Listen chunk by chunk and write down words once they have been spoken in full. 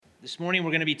This morning we're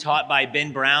going to be taught by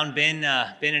Ben Brown. Ben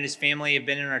and his family have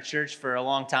been in our church for a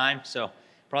long time, so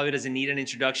probably doesn't need an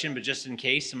introduction, but just in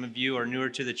case some of you are newer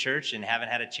to the church and haven't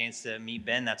had a chance to meet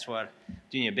Ben, that's what I'm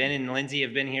doing. Ben and Lindsay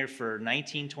have been here for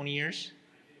 20 years?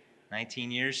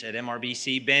 19 years at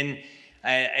MRBC. Ben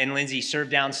and Lindsay serve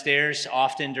downstairs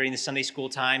often during the Sunday school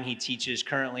time. He teaches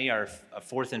currently our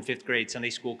 4th and 5th grade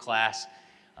Sunday school class.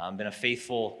 Been a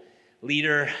faithful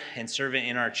leader and servant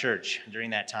in our church.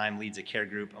 During that time, leads a care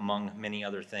group, among many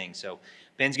other things. So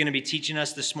Ben's going to be teaching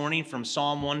us this morning from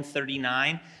Psalm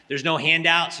 139. There's no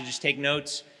handout, so just take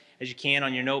notes as you can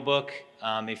on your notebook.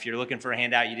 If you're looking for a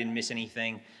handout, you didn't miss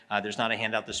anything. There's not a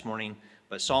handout this morning,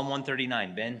 but Psalm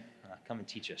 139. Ben, come and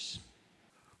teach us.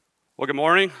 Well, good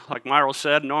morning. Like Myral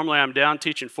said, normally I'm down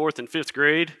teaching 4th and 5th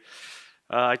grade.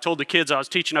 I told the kids I was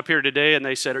teaching up here today, and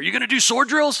they said, "Are you going to do sword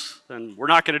drills?" And we're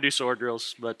not going to do sword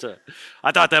drills, but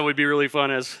I thought that would be really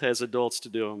fun as adults to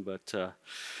do them. But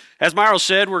as Myral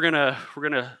said, we're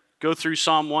gonna go through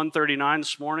Psalm 139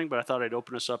 this morning, but I thought I'd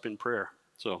open us up in prayer.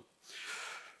 So,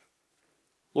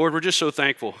 Lord, we're just so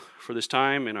thankful for this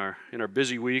time in our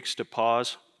busy weeks to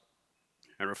pause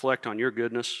and reflect on your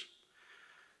goodness,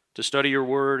 to study your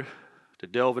word, to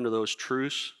delve into those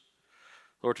truths.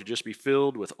 Lord, to just be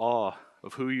filled with awe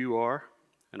of who you are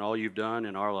and all you've done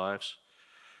in our lives.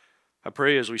 I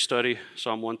pray as we study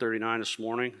Psalm 139 this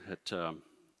morning that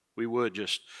we would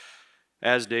just,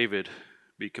 as David,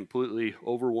 be completely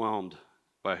overwhelmed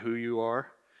by who you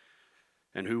are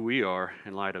and who we are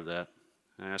in light of that.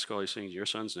 And I ask all these things in your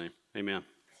son's name. Amen.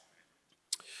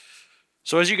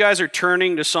 So as you guys are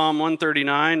turning to Psalm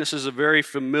 139, this is a very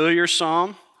familiar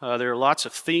psalm. There are lots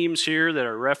of themes here that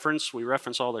are we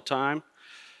reference all the time.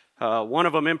 One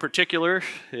of them in particular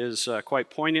is quite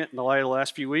poignant in the light of the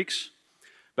last few weeks.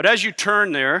 But as you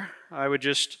turn there, I would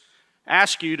just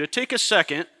ask you to take a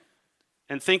second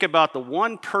and think about the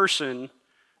one person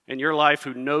in your life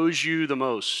who knows you the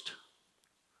most.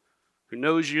 Who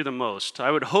knows you the most. I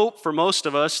would hope for most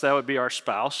of us that would be our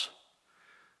spouse.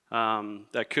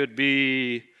 That could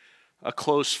be a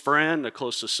close friend, a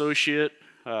close associate.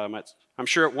 I'm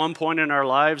sure at one point in our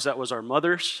lives that was our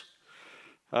mothers.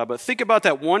 But think about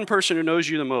that one person who knows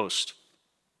you the most.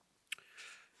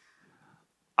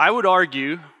 I would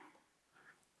argue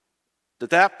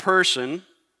that person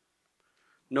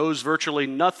knows virtually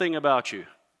nothing about you.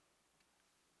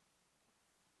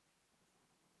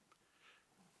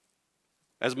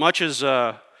 As much as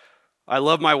I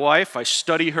love my wife, I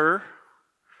study her,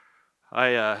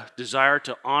 I desire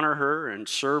to honor her and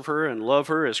serve her and love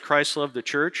her as Christ loved the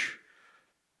church,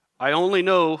 I only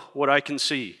know what I can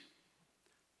see.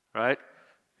 Right?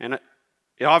 And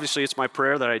obviously it's my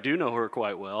prayer that I do know her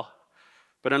quite well.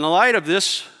 But in the light of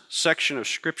this section of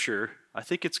Scripture, I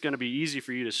think it's going to be easy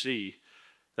for you to see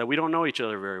that we don't know each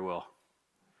other very well.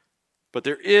 But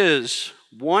there is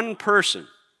one person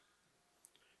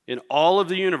in all of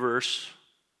the universe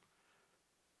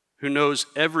who knows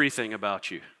everything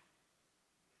about you.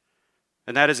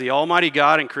 And that is the Almighty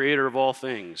God and Creator of all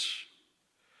things.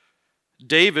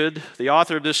 David, the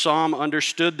author of this psalm,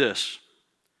 understood this.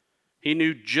 He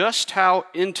knew just how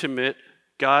intimate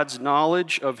God's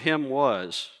knowledge of him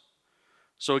was.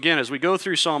 So again, as we go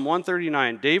through Psalm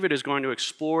 139, David is going to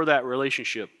explore that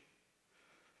relationship.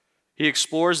 He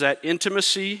explores that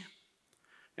intimacy,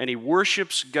 and he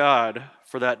worships God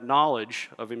for that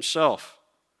knowledge of himself.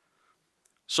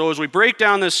 So as we break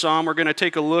down this psalm, we're going to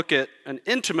take an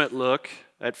intimate look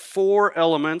at 4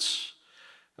 elements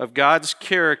of God's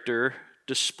character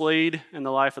displayed in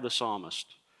the life of the psalmist.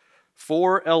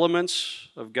 4 elements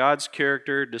of God's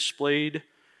character displayed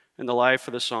in the life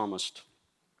of the psalmist.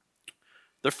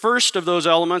 The first of those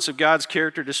elements of God's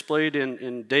character displayed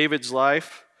in David's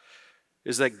life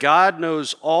is that God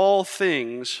knows all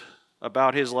things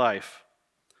about his life.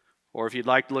 Or if you'd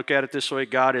like to look at it this way,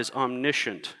 God is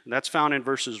omniscient. And that's found in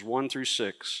verses 1 through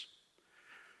 6.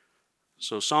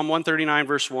 So Psalm 139,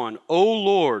 verse 1. O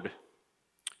Lord,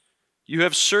 you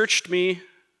have searched me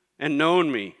and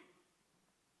known me.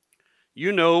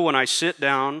 You know when I sit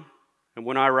down and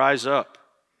when I rise up.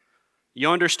 You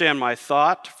understand my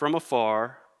thought from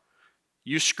afar.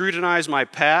 You scrutinize my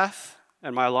path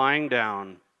and my lying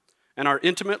down, and are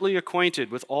intimately acquainted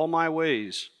with all my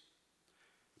ways.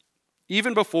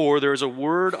 Even before there is a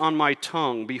word on my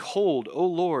tongue, behold, O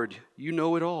Lord, you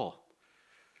know it all.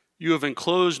 You have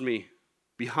enclosed me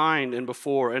behind and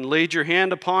before, and laid your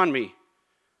hand upon me.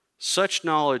 Such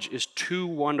knowledge is too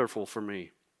wonderful for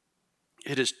me.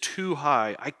 It is too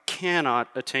high. I cannot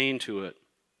attain to it.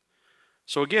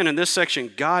 So again, in this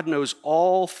section, God knows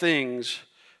all things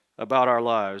about our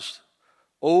lives.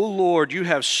 O Lord, you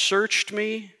have searched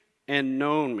me and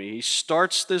known me. He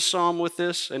starts this psalm with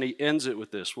this, and he ends it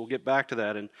with this. We'll get back to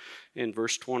that in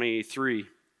verse 23.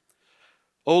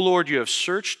 O Lord, you have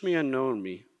searched me and known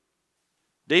me.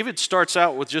 David starts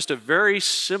out with just a very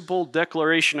simple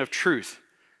declaration of truth.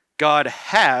 God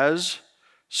has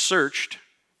searched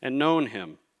and known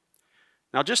him.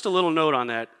 Now, just a little note on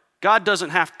that. God doesn't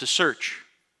have to search.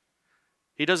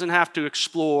 He doesn't have to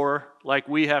explore like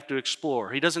we have to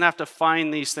explore. He doesn't have to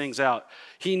find these things out.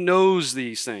 He knows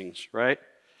these things, right?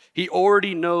 He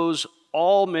already knows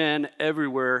all men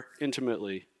everywhere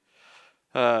intimately.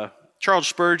 Charles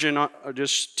Spurgeon,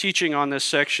 just teaching on this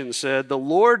section, said, "The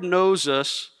Lord knows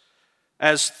us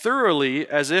as thoroughly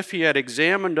as if he had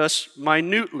examined us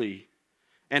minutely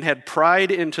and had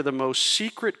pried into the most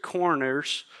secret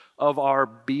corners of our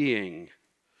being."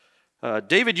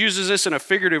 David uses this in a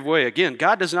figurative way. Again,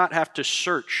 God does not have to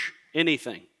search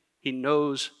anything. He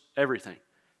knows everything.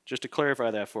 Just to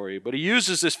clarify that for you. But he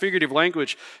uses this figurative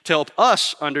language to help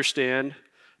us understand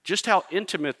just how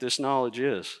intimate this knowledge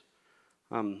is.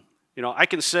 I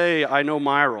can say I know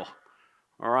Myril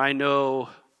or I know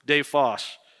Dave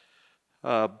Foss,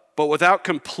 but without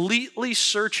completely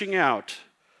searching out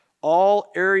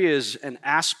all areas and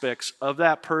aspects of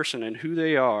that person and who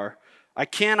they are, I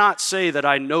cannot say that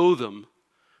I know them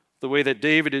the way that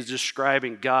David is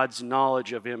describing God's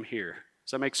knowledge of him here.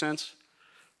 Does that make sense?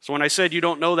 So when I said you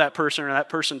don't know that person or that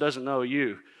person doesn't know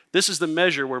you, this is the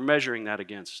measure we're measuring that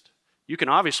against. You can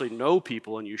obviously know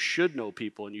people, and you should know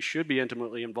people, and you should be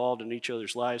intimately involved in each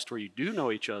other's lives to where you do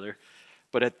know each other.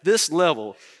 But at this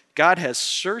level, God has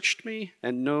searched me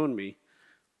and known me.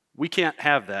 We can't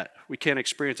have that. We can't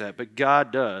experience that, but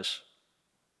God does.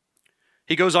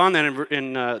 He goes on then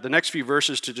in the next few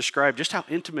verses to describe just how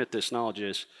intimate this knowledge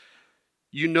is.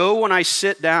 You know when I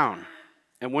sit down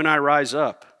and when I rise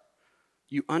up.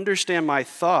 You understand my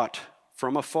thought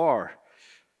from afar.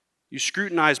 You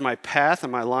scrutinize my path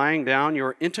and my lying down. You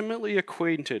are intimately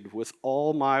acquainted with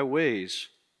all my ways.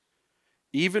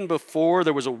 Even before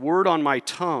there was a word on my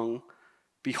tongue,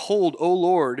 behold, O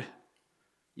Lord,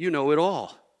 you know it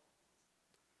all.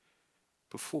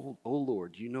 Behold, O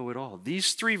Lord, you know it all.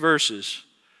 These three verses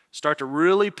start to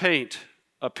really paint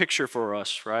a picture for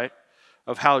us, right,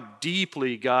 of how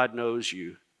deeply God knows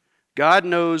you. God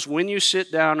knows when you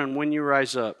sit down and when you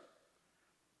rise up.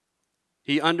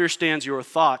 He understands your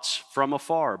thoughts from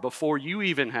afar before you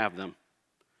even have them.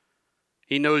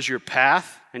 He knows your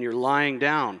path and your lying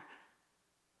down.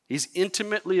 He's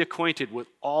intimately acquainted with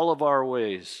all of our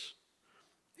ways.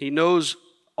 He knows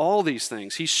all these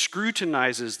things. He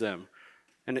scrutinizes them.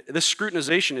 And this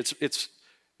scrutinization,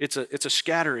 it's a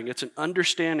scattering. It's an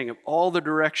understanding of all the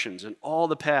directions and all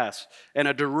the paths. And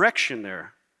a direction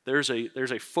there. There's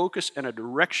a focus and a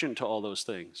direction to all those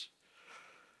things.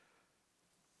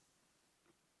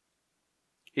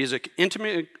 He's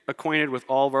intimately acquainted with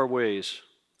all of our ways.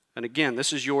 And again,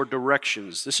 this is your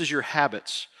directions. This is your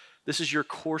habits. This is your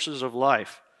courses of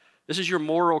life. This is your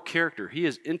moral character. He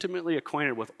is intimately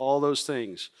acquainted with all those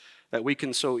things that we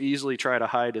can so easily try to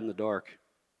hide in the dark.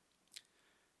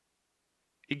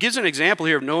 He gives an example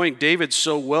here of knowing David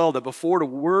so well that before the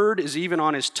word is even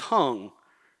on his tongue,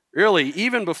 really,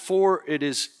 even before it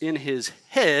is in his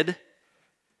head,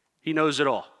 he knows it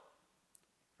all,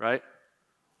 right?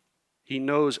 He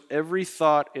knows every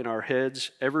thought in our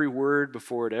heads, every word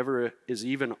before it ever is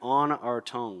even on our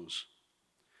tongues.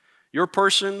 Your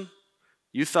person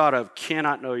you thought of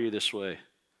cannot know you this way.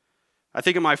 I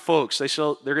think of my folks.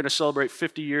 They're going to celebrate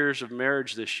 50 years of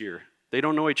marriage this year. They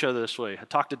don't know each other this way. I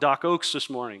talked to Doc Oakes this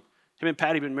morning. Him and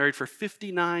Patty have been married for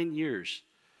 59 years,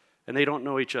 and they don't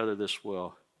know each other this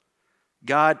well.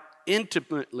 God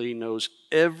intimately knows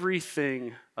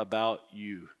everything about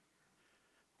you.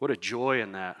 What a joy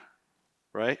in that,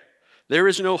 right? There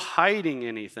is no hiding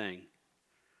anything.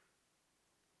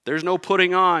 There's no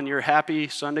putting on your happy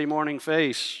Sunday morning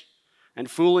face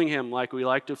and fooling him like we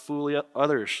like to fool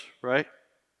others, right?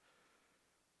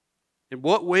 In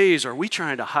what ways are we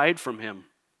trying to hide from him?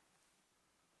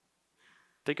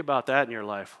 Think about that in your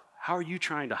life. How are you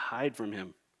trying to hide from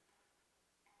him?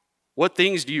 What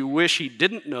things do you wish he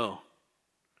didn't know?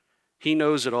 He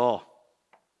knows it all.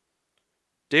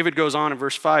 David goes on in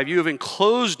verse 5, you have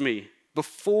enclosed me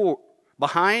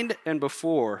behind and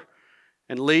before,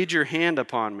 and laid your hand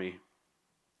upon me.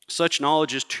 Such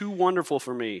knowledge is too wonderful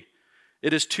for me.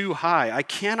 It is too high. I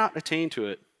cannot attain to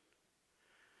it.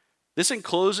 This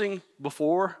enclosing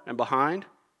before and behind,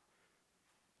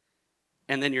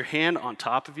 and then your hand on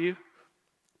top of you,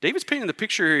 David's painting the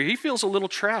picture here. He feels a little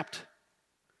trapped.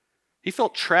 He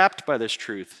felt trapped by this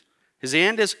truth. His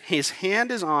hand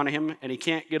is on him, and he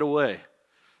can't get away.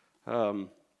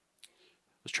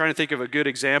 was trying to think of a good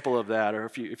example of that. Or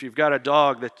if you've got a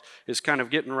dog that is kind of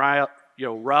getting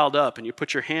riled up, and you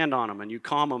put your hand on them and you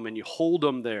calm them and you hold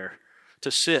them there to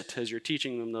sit as you're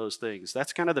teaching them those things.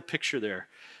 That's kind of the picture there.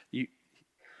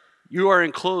 You are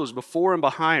enclosed before and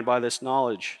behind by this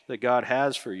knowledge that God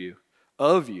has for you,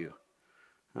 of you.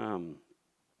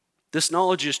 This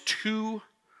knowledge is too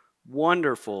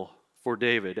wonderful for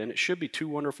David, and it should be too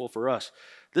wonderful for us.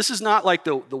 This is not like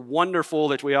the wonderful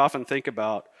that we often think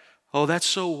about. Oh, that's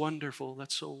so wonderful,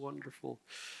 that's so wonderful,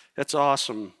 that's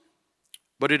awesome.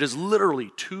 But it is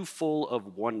literally too full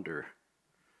of wonder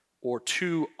or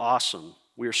too awesome.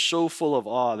 We are so full of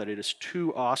awe that it is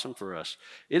too awesome for us.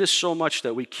 It is so much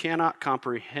that we cannot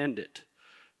comprehend it.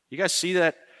 You guys see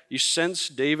that? You sense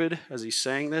David, as he's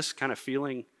saying this, kind of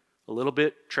feeling a little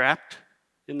bit trapped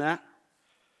in that?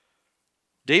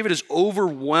 David is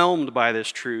overwhelmed by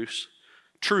this truth,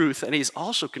 and he's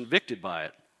also convicted by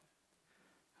it.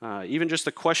 Even just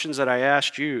the questions that I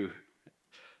asked you,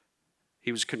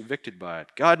 he was convicted by it.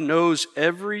 God knows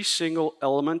every single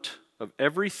element of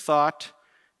every thought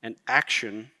and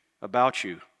action about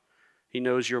you. He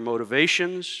knows your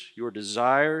motivations, your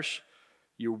desires,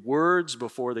 your words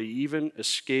before they even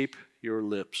escape your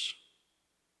lips.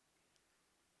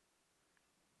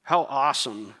 How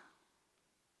awesome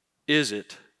is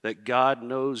it that God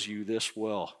knows you this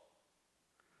well?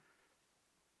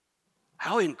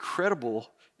 How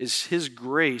incredible is His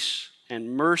grace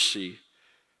and mercy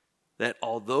that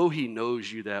although He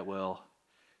knows you that well,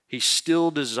 He still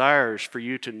desires for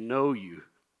you to know you,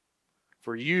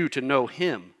 for you to know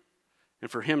Him,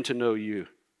 and for Him to know you.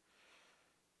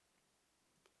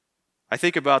 I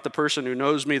think about the person who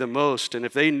knows me the most, and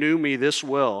if they knew me this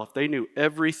well, if they knew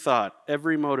every thought,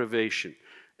 every motivation,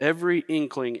 every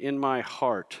inkling in my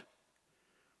heart,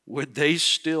 would they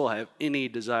still have any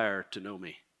desire to know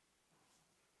me?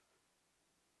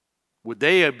 Would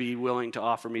they be willing to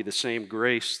offer me the same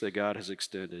grace that God has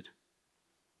extended?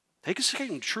 Take a second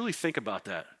and truly think about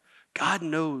that. God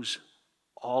knows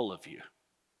all of you.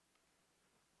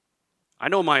 I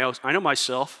know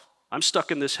myself. I'm stuck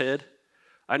in this head.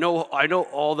 I know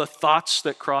all the thoughts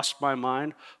that cross my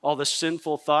mind, all the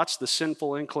sinful thoughts, the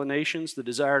sinful inclinations, the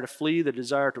desire to flee, the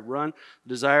desire to run, the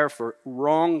desire for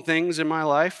wrong things in my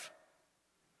life.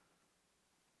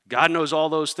 God knows all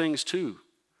those things too.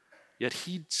 Yet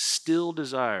He still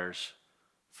desires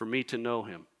for me to know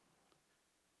Him.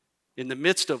 In the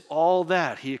midst of all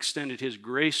that, He extended His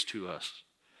grace to us.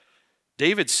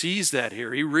 David sees that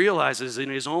here. He realizes in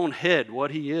his own head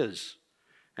what he is.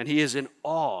 And he is in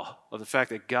awe of the fact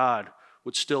that God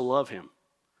would still love him,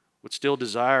 would still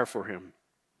desire for him.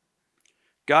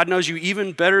 God knows you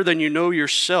even better than you know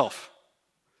yourself.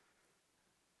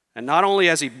 And not only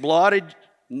has He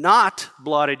not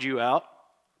blotted you out,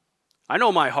 I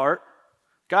know my heart.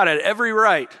 God had every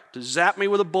right to zap me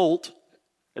with a bolt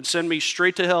and send me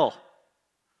straight to hell.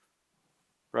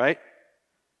 Right?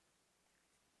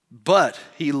 But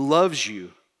He loves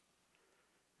you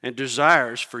and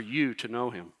desires for you to know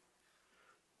Him.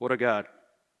 What a God.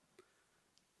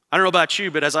 I don't know about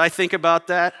you, but as I think about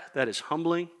that, that is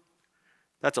humbling.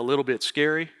 That's a little bit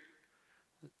scary.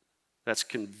 That's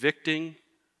convicting.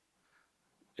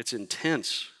 It's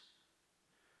intense.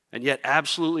 And yet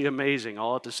absolutely amazing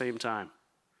all at the same time.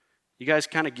 You guys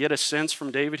kind of get a sense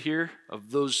from David here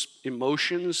of those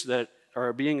emotions that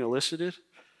are being elicited?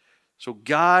 So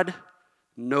God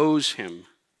knows him.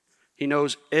 He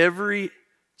knows every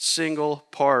single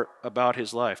part about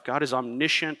his life. God is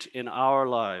omniscient in our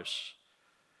lives.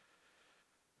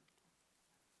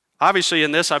 Obviously,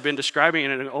 in this, I've been describing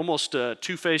it in an almost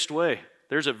two-faced way.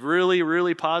 There's a really,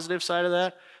 really positive side of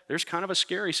that. There's kind of a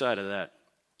scary side of that.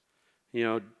 You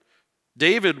know,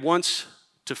 David wants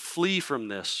to flee from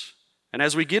this. And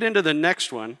as we get into the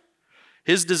next one,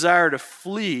 his desire to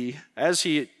flee, as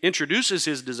he introduces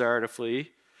his desire to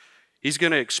flee, he's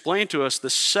going to explain to us the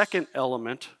second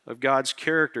element of God's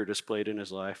character displayed in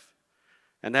his life.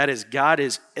 And that is God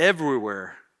is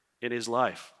everywhere in his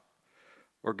life,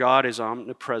 or God is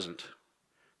omnipresent.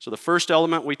 So the first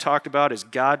element we talked about is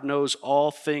God knows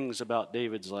all things about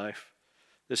David's life.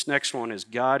 This next one is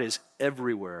God is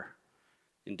everywhere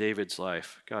in David's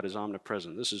life. God is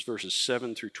omnipresent. This is verses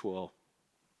 7 through 12.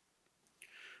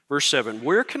 Verse 7,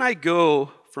 where can I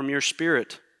go from your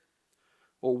spirit?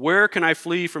 Or where can I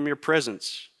flee from your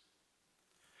presence?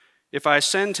 If I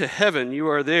ascend to heaven, you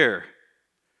are there.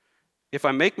 If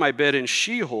I make my bed in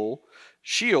Sheol,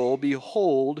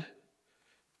 behold,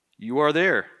 you are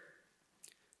there.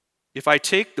 If I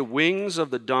take the wings of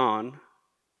the dawn,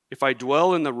 if I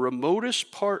dwell in the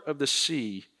remotest part of the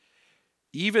sea,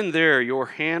 even there your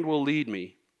hand will lead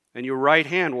me, and your right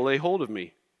hand will lay hold of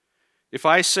me. If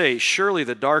I say, surely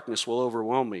the darkness will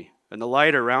overwhelm me, and the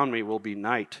light around me will be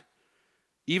night,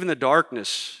 even the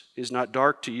darkness is not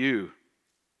dark to you,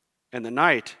 and the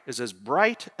night is as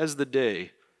bright as the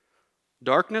day.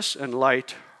 Darkness and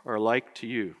light are alike to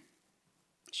you.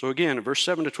 So again, in verse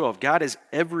 7 to 12, God is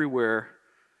everywhere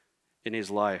in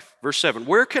his life. Verse 7,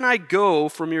 where can I go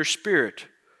from your spirit?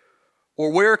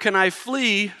 Or where can I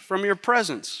flee from your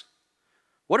presence?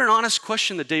 What an honest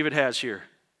question that David has here.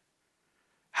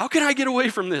 How can I get away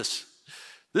from this?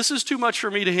 This is too much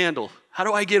for me to handle. How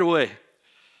do I get away?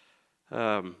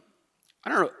 I don't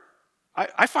know.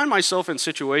 I find myself in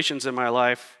situations in my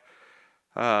life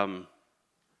where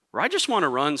I just want to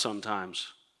run sometimes,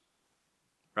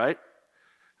 right?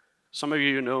 Some of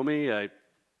you know me. I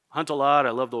hunt a lot.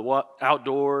 I love the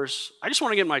outdoors. I just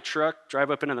want to get in my truck, drive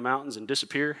up into the mountains, and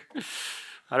disappear.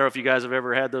 I don't know if you guys have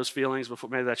ever had those feelings before.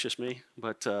 Maybe that's just me.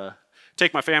 But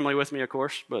take my family with me, of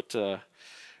course. But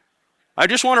I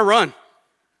just want to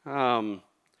run.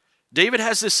 David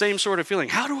has this same sort of feeling.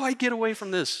 How do I get away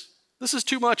from this? This is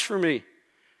too much for me.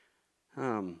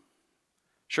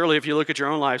 Surely if you look at your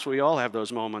own lives, we all have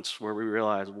those moments where we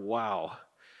realize, wow,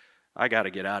 I got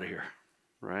to get out of here,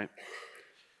 right?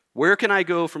 Where can I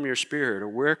go from your spirit, or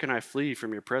where can I flee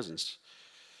from your presence?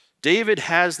 David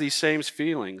has these same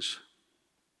feelings,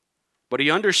 but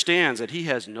he understands that he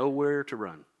has nowhere to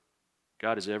run.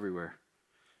 God is everywhere.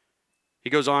 He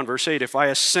goes on, verse 8, if I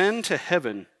ascend to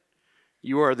heaven,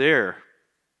 you are there.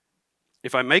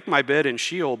 If I make my bed in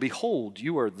Sheol, behold,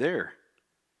 you are there.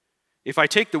 If I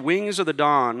take the wings of the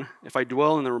dawn, if I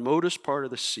dwell in the remotest part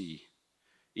of the sea,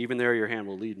 even there your hand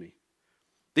will lead me.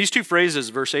 These two phrases,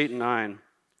 verse 8 and 9,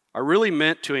 are really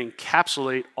meant to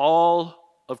encapsulate all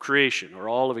of creation, or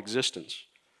all of existence,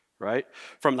 right?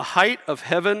 From the height of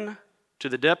heaven to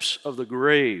the depths of the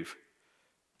grave,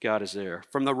 God is there.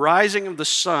 From the rising of the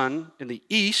sun in the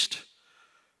east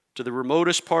to the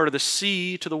remotest part of the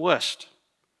sea to the west.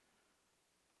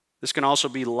 This can also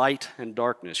be light and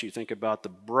darkness. You think about the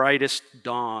brightest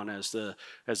dawn as the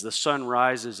sun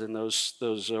rises and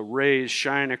those rays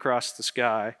shine across the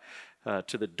sky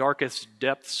to the darkest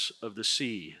depths of the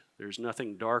sea. There's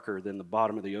nothing darker than the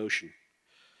bottom of the ocean.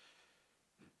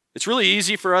 It's really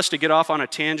easy for us to get off on a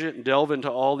tangent and delve into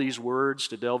all these words,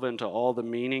 to delve into all the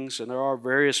meanings, and there are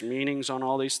various meanings on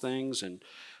all these things, and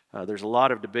there's a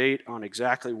lot of debate on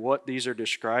exactly what these are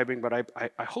describing, but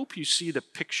I hope you see the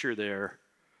picture there.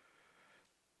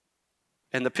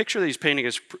 And the picture that he's painting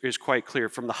is quite clear.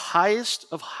 From the highest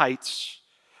of heights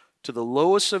to the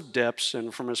lowest of depths,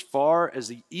 and from as far as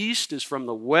the east is from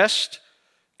the west,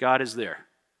 God is there.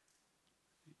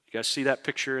 You guys see that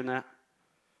picture in that?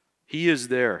 He is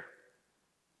there.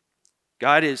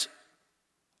 God is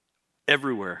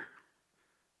everywhere.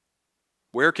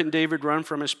 Where can David run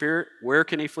from his spirit? Where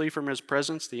can he flee from his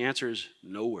presence? The answer is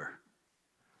nowhere.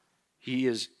 He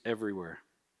is everywhere.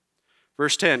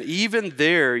 Verse 10, even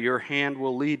there your hand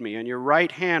will lead me, and your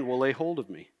right hand will lay hold of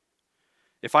me.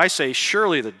 If I say,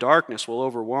 surely the darkness will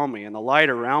overwhelm me, and the light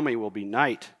around me will be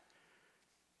night,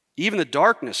 even the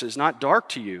darkness is not dark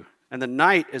to you, and the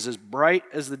night is as bright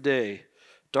as the day.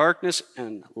 Darkness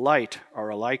and light are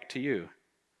alike to you.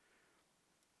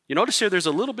 You notice here there's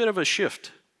a little bit of a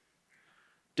shift.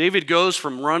 David goes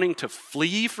from running to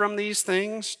flee from these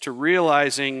things to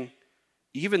realizing,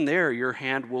 even there your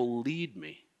hand will lead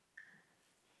me.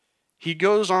 He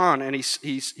goes on and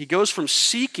he goes from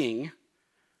seeking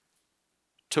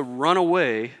to run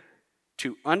away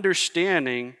to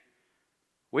understanding,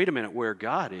 wait a minute, where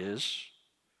God is,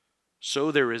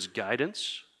 so there is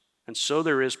guidance and so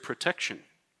there is protection.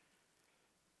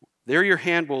 There your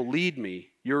hand will lead me.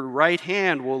 Your right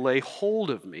hand will lay hold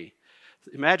of me.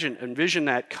 Envision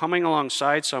that, coming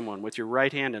alongside someone with your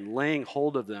right hand and laying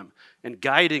hold of them and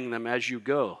guiding them as you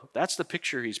go. That's the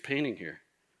picture he's painting here.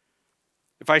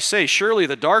 If I say, surely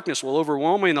the darkness will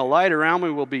overwhelm me and the light around me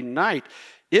will be night.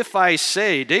 If I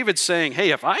say, David's saying,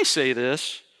 hey, if I say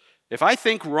this, if I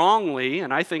think wrongly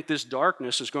and I think this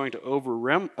darkness is going to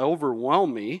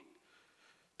overwhelm me,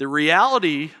 the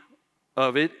reality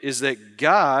of it is that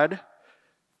God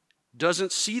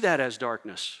doesn't see that as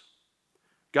darkness.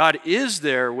 God is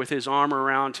there with his arm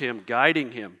around him,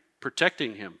 guiding him,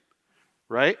 protecting him,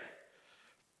 right?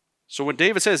 So when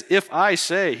David says, if I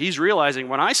say, he's realizing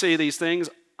when I say these things,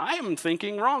 I am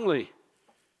thinking wrongly.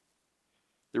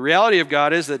 The reality of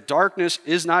God is that darkness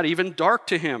is not even dark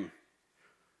to him.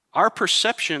 Our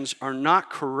perceptions are not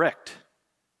correct.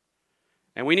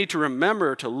 And we need to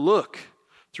remember to look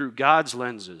through God's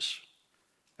lenses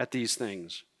at these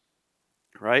things,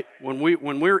 right? When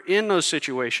we're in those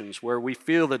situations where we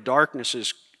feel the darkness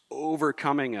is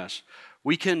overcoming us,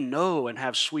 We can know and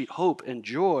have sweet hope and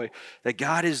joy that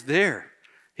God is there.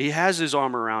 He has his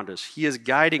arm around us. He is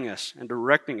guiding us and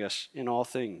directing us in all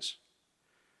things.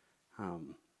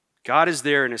 God is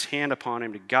there and his hand upon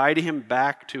him to guide him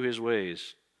back to his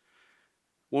ways.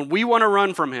 When we want to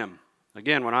run from him,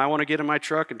 again, when I want to get in my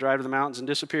truck and drive to the mountains and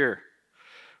disappear,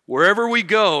 wherever we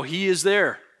go, he is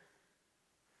there.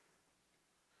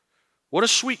 What a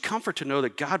sweet comfort to know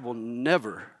that God will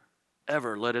never,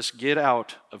 ever let us get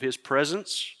out of his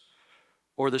presence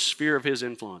or the sphere of his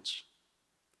influence.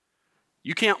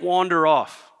 You can't wander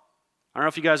off. I don't know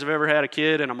if you guys have ever had a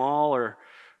kid in a mall or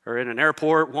in an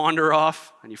airport wander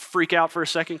off and you freak out for a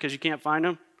second because you can't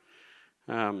find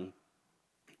them.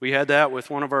 We had that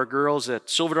with one of our girls at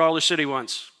Silver Dollar City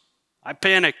once. I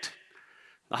panicked.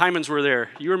 The Hymans were there.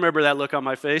 You remember that look on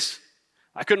my face.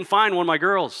 I couldn't find one of my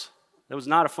girls. That was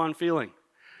not a fun feeling.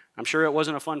 I'm sure it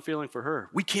wasn't a fun feeling for her.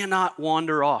 We cannot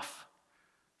wander off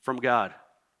from God.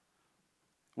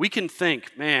 We can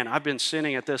think, man, I've been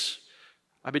sinning at this.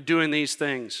 I've been doing these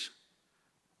things.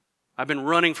 I've been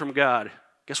running from God.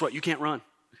 Guess what? You can't run.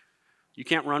 You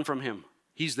can't run from him.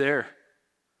 He's there.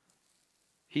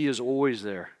 He is always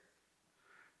there.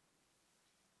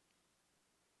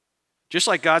 Just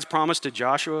like God's promise to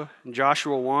Joshua in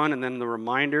Joshua 1 and then the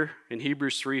reminder in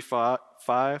Hebrews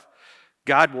 3:5,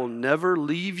 God will never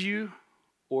leave you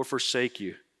or forsake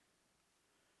you.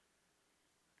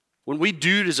 When we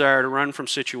do desire to run from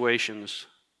situations,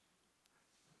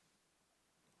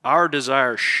 our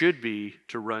desire should be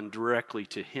to run directly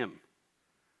to him,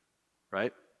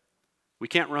 right? We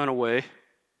can't run away.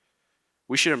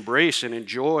 We should embrace and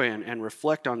enjoy and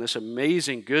reflect on this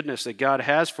amazing goodness that God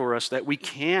has for us, that we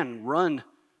can run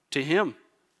to him.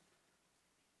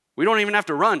 We don't even have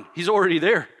to run. He's already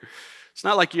there. It's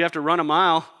not like you have to run a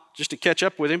mile just to catch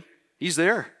up with him. He's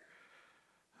there.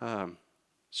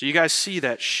 So you guys see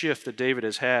that shift that David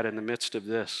has had in the midst of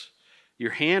this.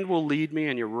 Your hand will lead me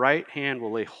and your right hand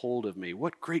will lay hold of me.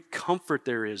 What great comfort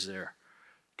there is there.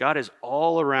 God is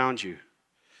all around you.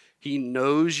 He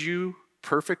knows you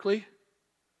perfectly.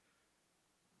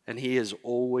 And he is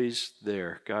always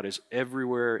there. God is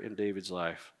everywhere in David's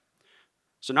life.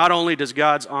 So not only does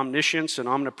God's omniscience and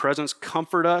omnipresence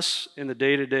comfort us in the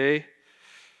day-to-day,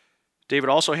 David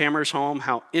also hammers home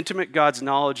how intimate God's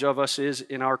knowledge of us is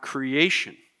in our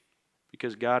creation,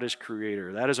 because God is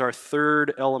creator. That is our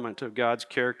third element of God's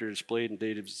character displayed in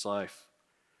David's life.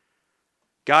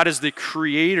 God is the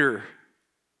creator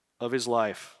of his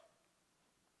life.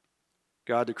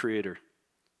 God the creator.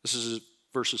 This is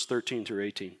verses 13 through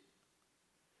 18.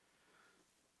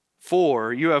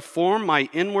 For you have formed my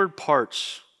inward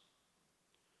parts.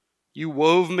 You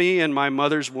wove me in my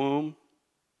mother's womb.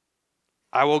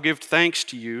 I will give thanks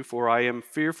to you, for I am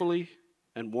fearfully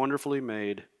and wonderfully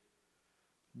made.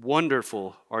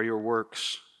 Wonderful are your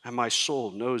works, and my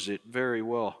soul knows it very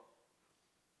well.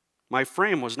 My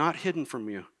frame was not hidden from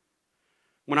you.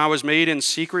 When I was made in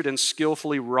secret and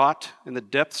skillfully wrought in the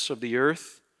depths of the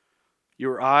earth,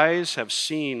 your eyes have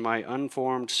seen my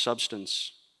unformed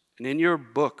substance, and in your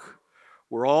book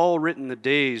were all written the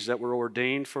days that were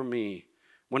ordained for me,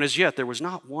 when as yet there was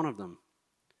not one of them.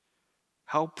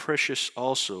 How precious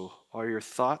also are your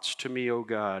thoughts to me, O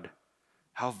God!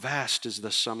 How vast is the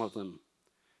sum of them!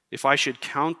 If I should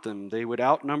count them, they would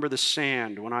outnumber the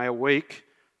sand. When I awake,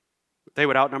 they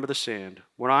would outnumber the sand.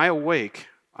 When I awake,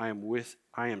 I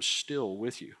am still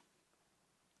with you.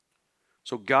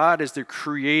 So God is the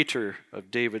creator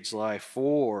of David's life.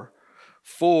 For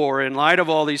in light of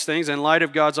all these things, in light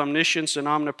of God's omniscience and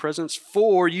omnipresence,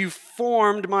 for you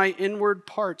formed my inward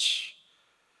parts.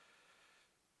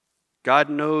 God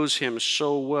knows him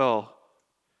so well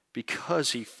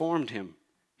because he formed him.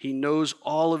 He knows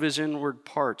all of his inward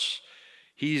parts.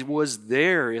 He was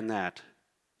there in that.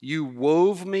 You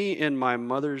wove me in my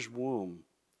mother's womb.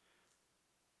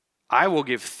 I will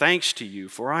give thanks to you,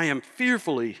 for I am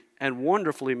fearfully and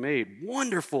wonderfully made.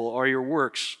 Wonderful are your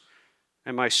works,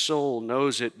 and my soul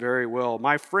knows it very well.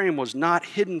 My frame was not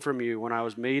hidden from you when I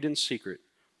was made in secret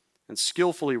and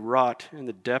skillfully wrought in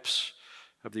the depths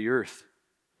of the earth.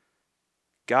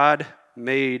 God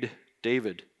made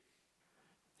David.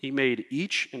 He made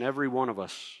each and every one of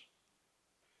us.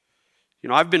 You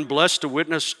know, I've been blessed to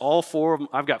witness all four of them.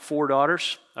 I've got 4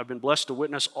 daughters. I've been blessed to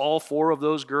witness all 4 of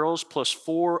those girls plus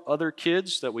 4 other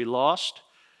kids that we lost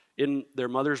in their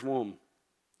mother's womb.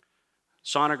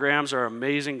 Sonograms are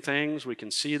amazing things. We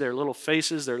can see their little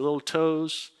faces, their little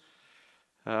toes.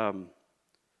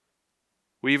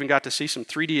 We even got to see some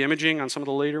 3D imaging on some of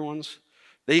the later ones.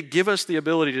 They give us the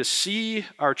ability to see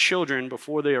our children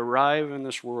before they arrive in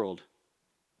this world.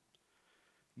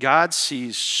 God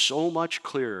sees so much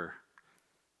clearer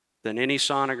than any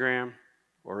sonogram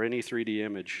or any 3D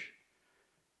image.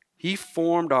 He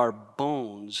formed our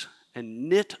bones and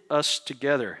knit us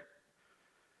together.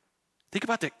 Think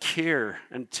about the care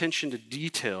and attention to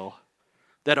detail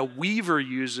that a weaver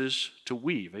uses to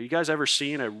weave. Have you guys ever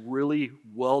seen a really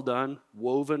well done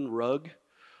woven rug?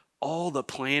 All the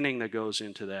planning that goes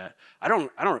into that. I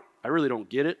really don't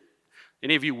get it.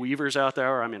 Any of you weavers out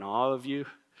there, I'm in awe of you.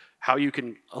 How you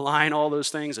can align all those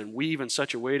things and weave in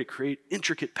such a way to create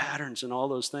intricate patterns and all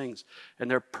those things. And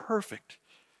they're perfect.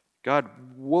 God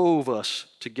wove us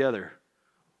together.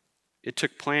 It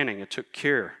took planning, it took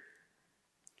care.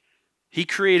 He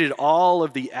created all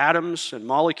of the atoms and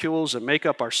molecules that make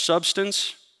up our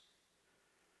substance,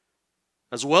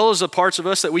 as well as the parts of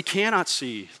us that we cannot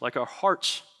see, like our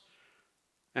hearts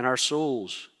and our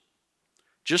souls.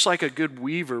 Just like a good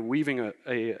weaver weaving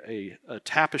a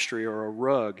tapestry or a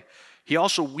rug, he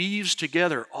also weaves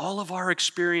together all of our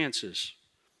experiences.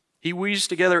 He weaves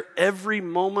together every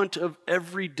moment of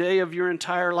every day of your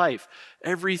entire life,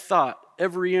 every thought,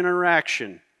 every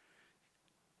interaction,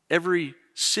 every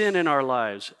sin in our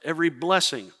lives, every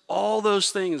blessing. All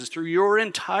those things through your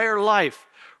entire life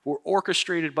were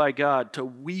orchestrated by God to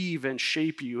weave and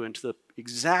shape you into the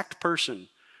exact person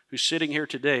who's sitting here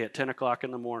today at 10 o'clock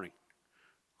in the morning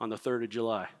on the 3rd of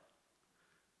July.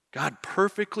 God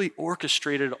perfectly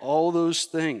orchestrated all those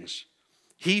things.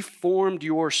 He formed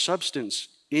your substance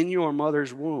in your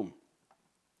mother's womb.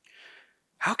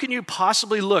 How can you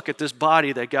possibly look at this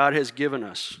body that God has given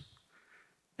us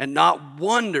and not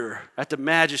wonder at the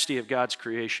majesty of God's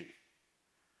creation?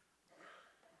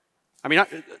 I mean,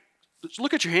 just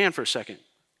look at your hand for a second.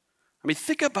 I mean,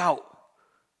 think about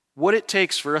what it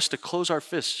takes for us to close our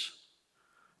fists.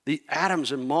 The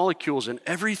atoms and molecules and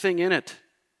everything in it.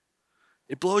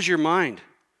 It blows your mind.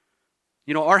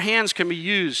 You know, our hands can be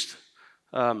used.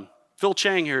 Phil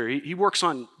Chang here, he works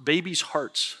on babies'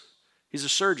 hearts. He's a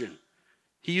surgeon.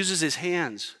 He uses his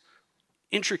hands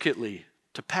intricately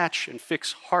to patch and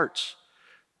fix hearts.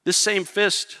 This same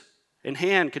fist and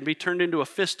hand can be turned into a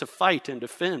fist to fight and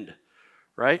defend,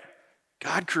 right?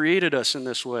 God created us in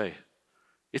this way.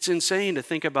 It's insane to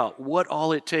think about what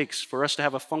all it takes for us to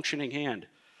have a functioning hand,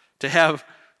 to have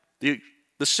the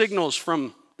signals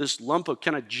from this lump of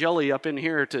kind of jelly up in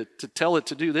here to tell it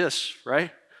to do this,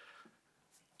 right?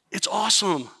 It's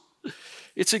awesome.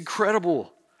 It's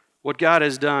incredible what God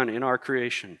has done in our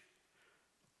creation.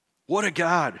 What a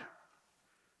God.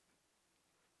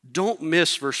 Don't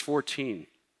miss verse 14.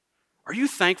 Are you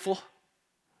thankful?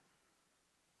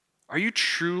 Are you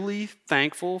truly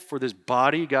thankful for this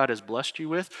body God has blessed you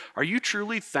with? Are you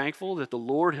truly thankful that the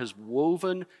Lord has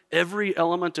woven every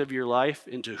element of your life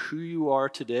into who you are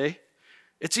today?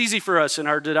 It's easy for us in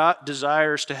our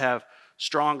desires to have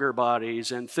stronger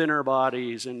bodies and thinner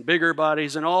bodies and bigger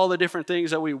bodies and all the different things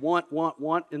that we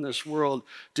want in this world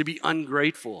to be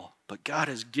ungrateful. But God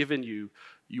has given you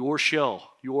your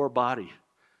shell, your body.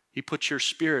 He put your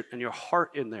spirit and your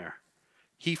heart in there.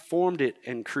 He formed it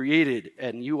and created,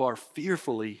 and you are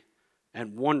fearfully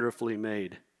and wonderfully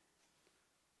made.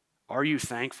 Are you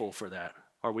thankful for that?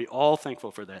 Are we all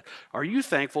thankful for that? Are you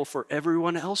thankful for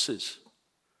everyone else's?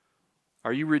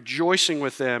 Are you rejoicing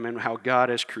with them in how God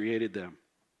has created them?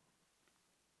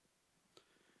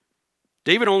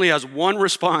 David only has one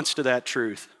response to that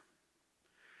truth,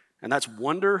 and that's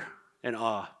wonder and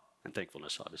awe and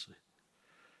thankfulness, obviously.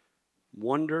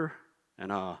 Wonder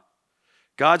and awe.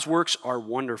 God's works are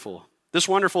wonderful. This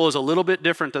wonderful is a little bit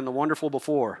different than the wonderful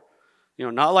before. You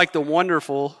know, not like the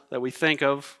wonderful that we think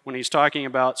of when he's talking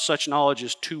about such knowledge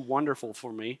is too wonderful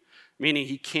for me, meaning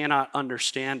he cannot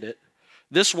understand it.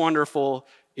 This wonderful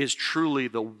is truly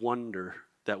the wonder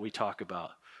that we talk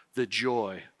about, the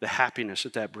joy, the happiness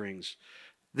that brings.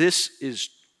 This is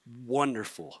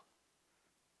wonderful,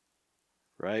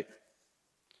 right?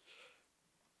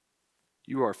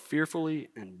 You are fearfully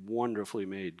and wonderfully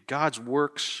made. God's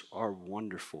works are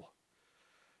wonderful.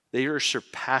 They are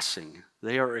surpassing.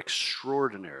 They are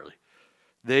extraordinary.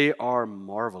 They are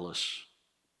marvelous.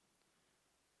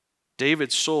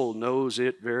 David's soul knows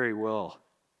it very well.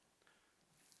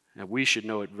 And we should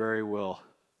know it very well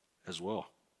as well.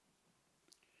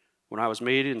 When I was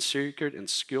made in secret and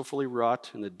skillfully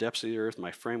wrought in the depths of the earth,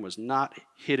 my frame was not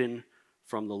hidden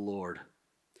from the Lord.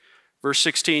 Verse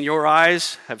 16, your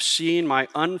eyes have seen my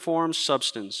unformed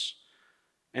substance,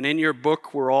 and in your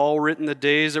book were all written the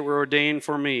days that were ordained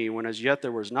for me, when as yet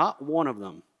there was not one of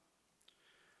them.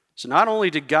 So not only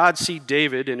did God see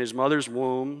David in his mother's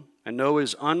womb and know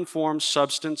his unformed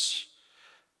substance,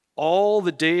 all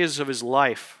the days of his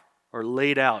life are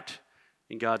laid out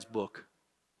in God's book.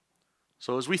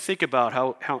 So as we think about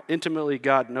how intimately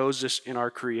God knows this in our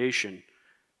creation,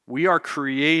 We are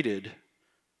created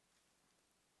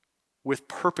with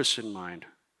purpose in mind,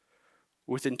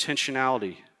 with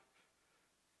intentionality.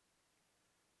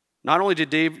 Not only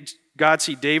did God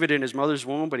see David in his mother's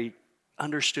womb, but he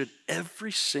understood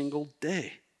every single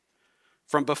day.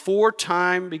 From before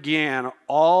time began,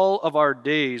 all of our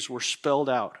days were spelled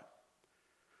out.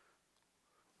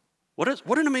 What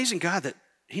an amazing God that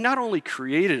he not only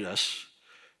created us,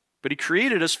 but he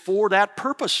created us for that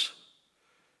purpose.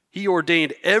 He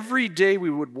ordained every day we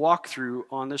would walk through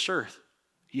on this earth.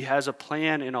 He has a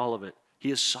plan in all of it.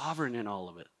 He is sovereign in all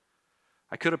of it.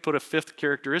 I could have put a fifth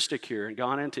characteristic here and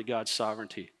gone into God's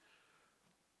sovereignty.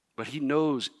 But he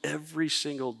knows every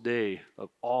single day of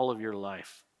all of your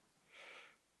life.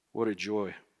 What a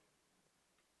joy.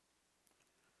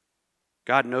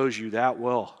 God knows you that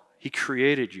well. He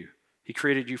created you. He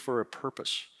created you for a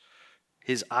purpose.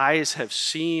 His eyes have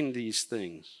seen these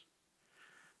things.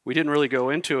 We didn't really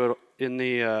go into it in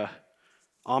the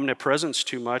omnipresence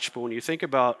too much, but when you think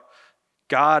about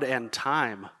God and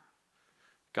time,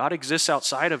 God exists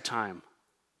outside of time,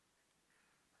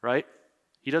 right?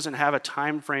 He doesn't have a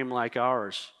time frame like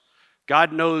ours.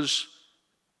 God knows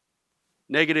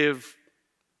negative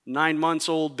 9 months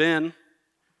old Ben,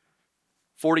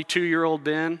 42-year-old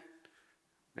Ben,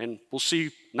 and we'll see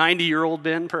 90-year-old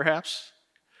Ben perhaps,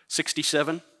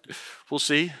 67, we'll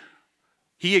see.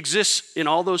 He exists in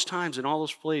all those times, in all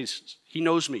those places. He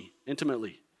knows me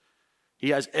intimately. He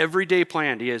has every day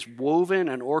planned. He has woven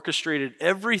and orchestrated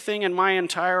everything in my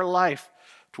entire life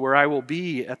to where I will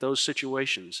be at those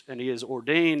situations. And he has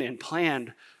ordained and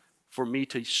planned for me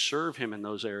to serve him in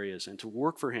those areas and to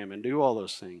work for him and do all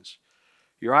those things.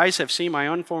 Your eyes have seen my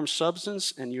unformed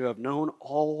substance, and you have known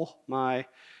all my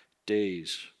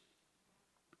days.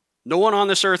 No one on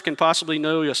this earth can possibly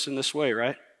know us in this way,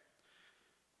 right?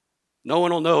 No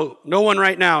one will know. No one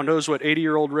right now knows what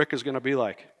 80-year-old Rick is going to be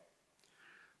like.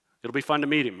 It'll be fun to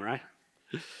meet him, right?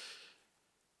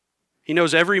 He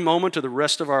knows every moment of the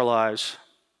rest of our lives,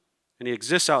 and he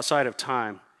exists outside of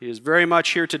time. He is very much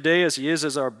here today as he is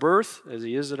at our birth, as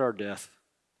he is at our death.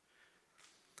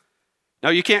 Now,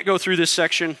 you can't go through this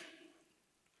section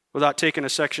without taking a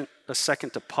second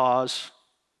to pause.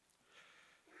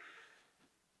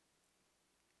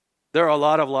 There are a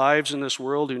lot of lives in this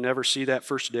world who never see that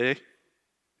first day.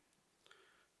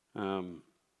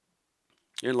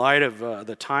 In light of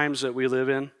the times that we live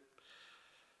in,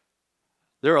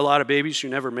 there are a lot of babies who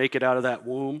never make it out of that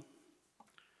womb.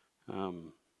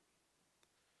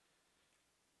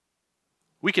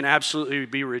 We can absolutely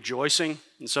be rejoicing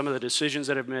in some of the decisions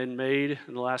that have been made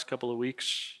in the last couple of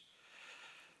weeks.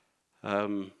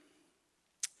 We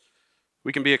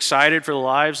can be excited for the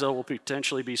lives that will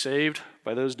potentially be saved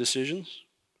by those decisions.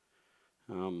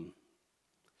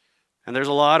 And there's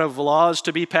a lot of laws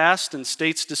to be passed and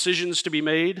states' decisions to be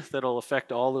made that will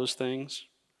affect all those things.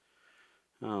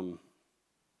 But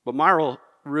Myral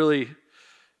really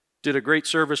did a great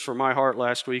service for my heart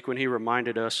last week when he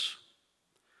reminded us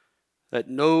that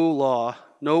no law,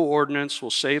 no ordinance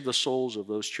will save the souls of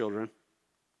those children.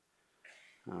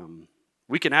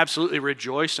 We can absolutely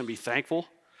rejoice and be thankful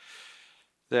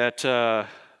that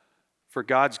for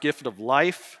God's gift of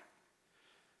life,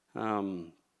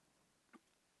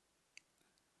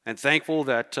 and thankful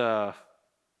that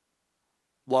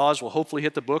laws will hopefully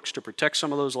hit the books to protect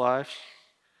some of those lives.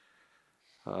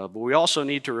 But we also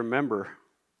need to remember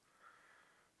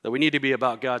that we need to be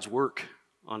about God's work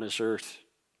on this earth.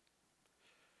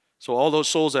 So all those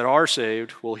souls that are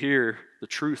saved will hear the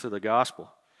truth of the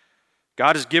gospel.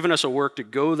 God has given us a work to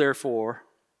go, therefore,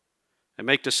 and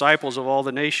make disciples of all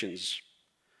the nations,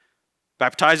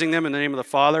 baptizing them in the name of the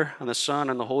Father, and the Son,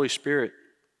 and the Holy Spirit,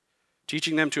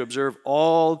 teaching them to observe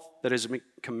all that is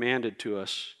commanded to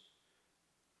us.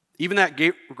 Even that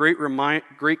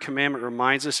great commandment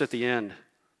reminds us at the end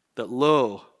that,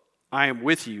 lo, I am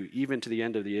with you even to the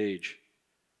end of the age.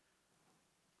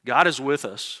 God is with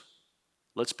us.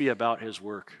 Let's be about his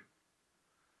work.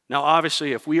 Now,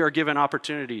 obviously, if we are given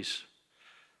opportunities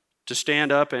to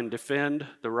stand up and defend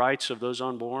the rights of those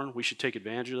unborn, we should take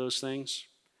advantage of those things,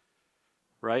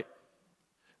 right?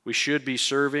 We should be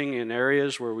serving in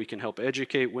areas where we can help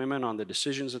educate women on the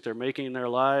decisions that they're making in their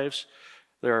lives.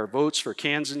 There are votes for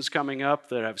Kansans coming up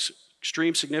that have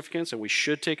extreme significance, and we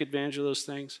should take advantage of those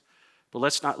things. But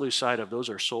let's not lose sight of those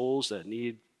are souls that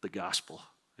need the gospel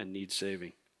and need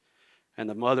saving. And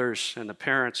the mothers and the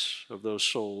parents of those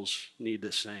souls need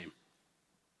the same.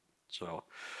 So,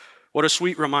 what a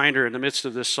sweet reminder in the midst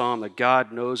of this psalm that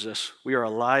God knows us. We are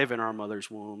alive in our mother's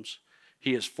wombs.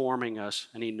 He is forming us,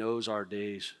 and he knows our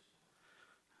days.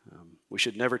 We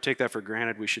should never take that for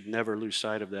granted. We should never lose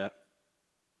sight of that.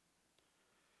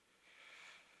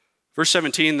 Verse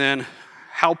 17 then,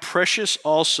 how precious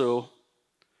also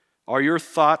are your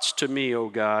thoughts to me, O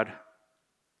God.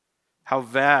 How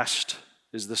vast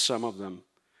is the sum of them.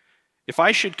 If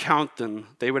I should count them,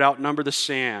 they would outnumber the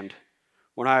sand.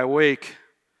 When I awake,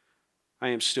 I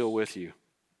am still with you.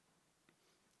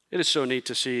 It is so neat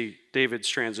to see David's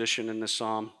transition in this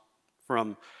psalm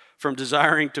from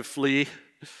desiring to flee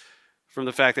from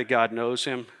the fact that God knows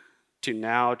him to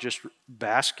now just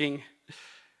basking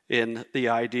in the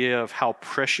idea of how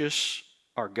precious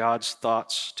are God's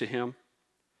thoughts to him.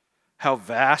 How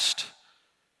vast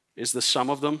is the sum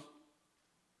of them.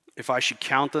 If I should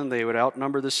count them, they would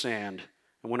outnumber the sand.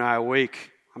 And when I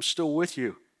awake, I'm still with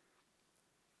you.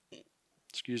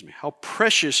 Excuse me. How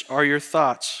precious are your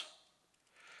thoughts?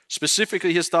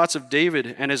 Specifically, his thoughts of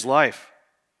David and his life.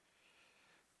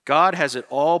 God has it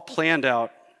all planned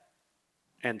out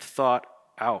and thought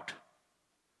out.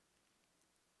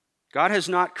 God has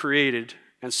not created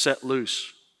and set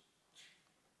loose.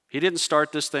 He didn't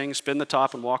start this thing, spin the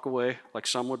top, and walk away like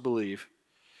some would believe.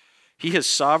 He has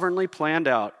sovereignly planned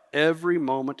out every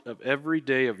moment of every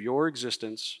day of your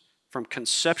existence, from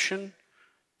conception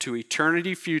to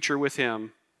eternity future with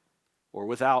him or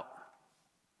without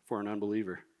for an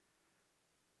unbeliever.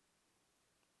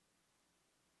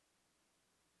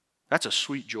 That's a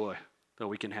sweet joy that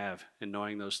we can have in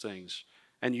knowing those things.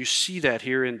 And you see that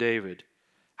here in David.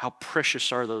 How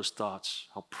precious are those thoughts?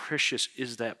 How precious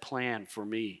is that plan for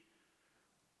me?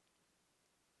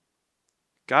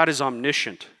 God is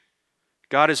omniscient.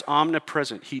 God is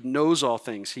omnipresent. He knows all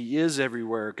things. He is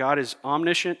everywhere. God is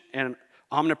omniscient and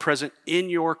omnipresent in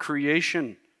your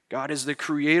creation. God is the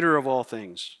creator of all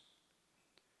things.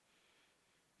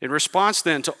 In response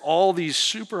then to all these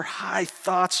super high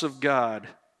thoughts of God,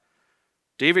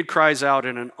 David cries out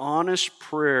in an honest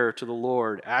prayer to the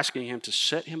Lord, asking him to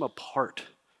set him apart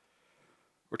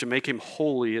or to make him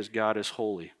holy as God is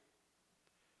holy.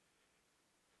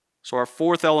 So our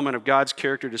fourth element of God's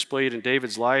character displayed in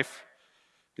David's life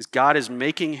is God is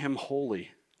making him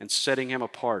holy and setting him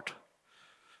apart.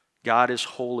 God is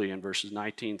holy in verses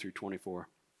 19 through 24.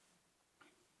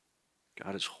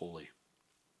 God is holy.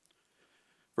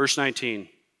 Verse 19.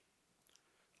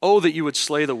 Oh, that you would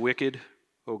slay the wicked,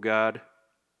 O God.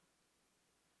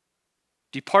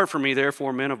 Depart from me,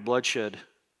 therefore, men of bloodshed,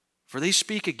 for they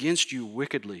speak against you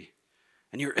wickedly,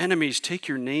 and your enemies take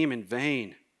your name in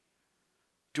vain.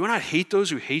 Do I not hate those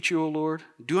who hate you, O Lord?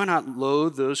 Do I not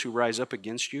loathe those who rise up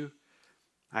against you?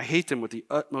 I hate them with the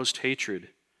utmost hatred.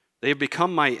 They have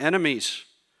become my enemies.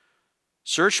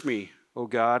 Search me, O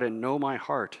God, and know my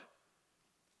heart.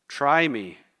 Try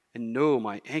me and know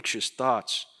my anxious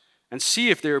thoughts, and see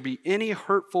if there be any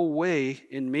hurtful way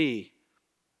in me,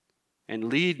 and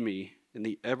lead me in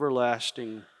the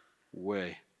everlasting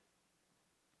way.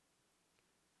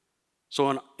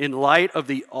 So in light of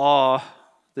the awe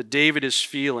that David is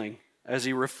feeling as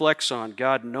he reflects on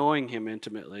God knowing him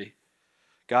intimately,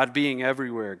 God being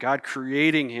everywhere, God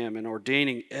creating him and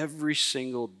ordaining every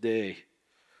single day,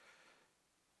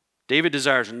 David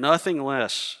desires nothing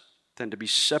less than to be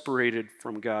separated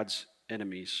from God's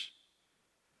enemies.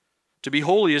 To be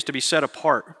holy is to be set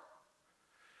apart.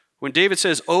 When David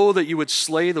says, oh, that you would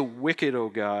slay the wicked, O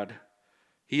God,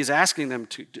 he is asking them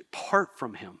to depart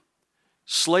from him.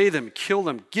 Slay them, kill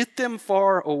them, get them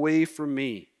far away from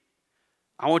me.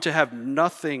 I want to have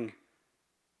nothing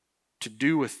to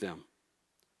do with them.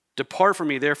 Depart from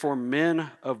me, therefore, men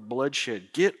of bloodshed.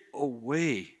 Get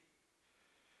away.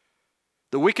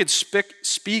 The wicked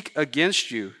speak against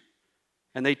you,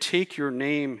 and they take your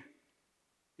name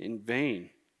in vain.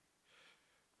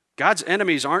 God's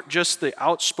enemies aren't just the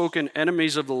outspoken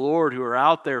enemies of the Lord who are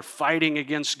out there fighting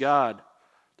against God,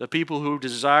 the people who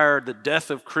desire the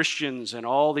death of Christians and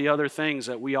all the other things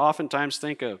that we oftentimes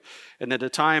think of. And at the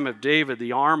time of David,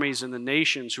 the armies and the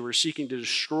nations who were seeking to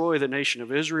destroy the nation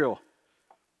of Israel.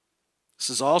 This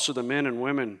is also the men and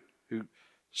women who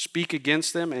speak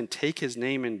against them and take his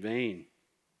name in vain.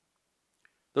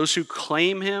 Those who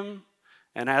claim him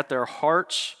and at their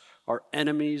hearts are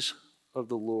enemies of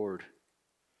the Lord.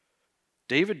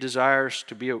 David desires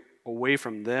to be away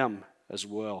from them as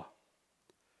well.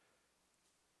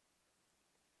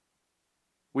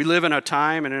 We live in a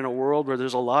time and in a world where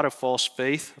there's a lot of false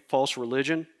faith, false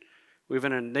religion. We live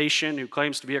in a nation who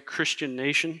claims to be a Christian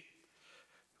nation.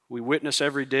 We witness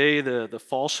every day the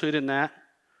falsehood in that.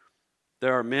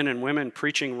 There are men and women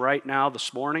preaching right now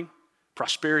this morning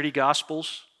prosperity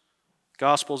gospels,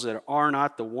 gospels that are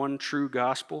not the one true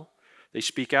gospel. They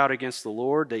speak out against the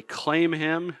Lord. They claim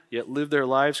him, yet live their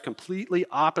lives completely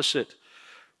opposite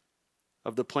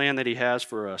of the plan that he has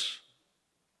for us.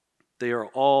 They are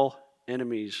all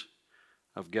enemies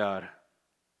of God.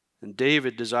 And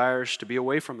David desires to be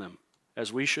away from them,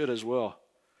 as we should as well.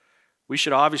 We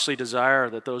should obviously desire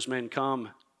that those men come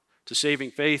to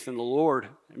saving faith in the Lord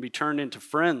and be turned into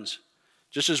friends,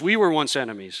 just as we were once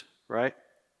enemies, right?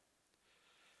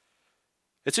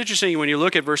 It's interesting when you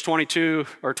look at verse 22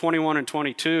 or 21 and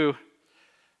 22.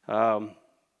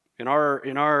 In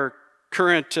our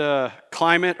current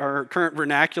climate, our current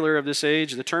vernacular of this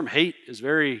age, the term hate is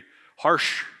very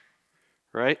harsh,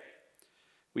 right?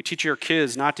 We teach our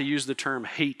kids not to use the term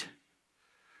hate.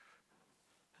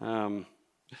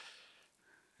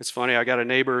 It's funny, I got a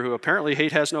neighbor who apparently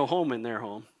hate has no home in their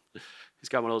home. He's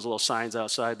got one of those little signs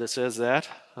outside that says that.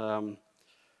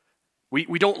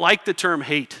 We don't like the term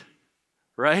hate,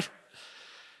 right?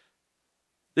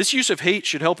 This use of hate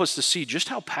should help us to see just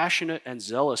how passionate and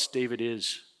zealous David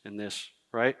is in this,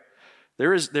 right?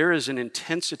 There is an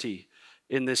intensity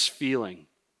in this feeling.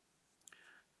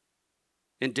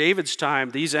 In David's time,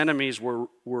 these enemies were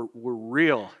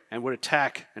real and would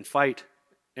attack and fight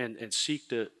and seek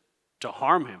to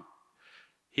harm him.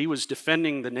 He was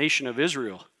defending the nation of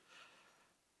Israel.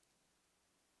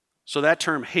 So that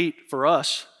term hate for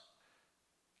us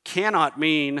cannot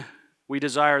mean we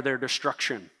desire their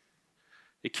destruction.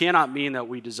 It cannot mean that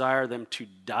we desire them to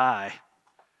die.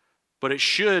 But it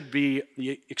should be,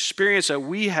 the experience that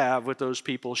we have with those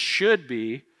people should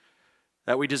be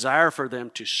that we desire for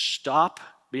them to stop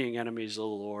being enemies of the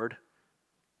Lord.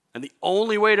 And the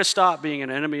only way to stop being an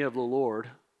enemy of the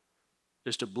Lord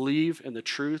is to believe in the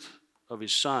truth of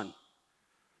His Son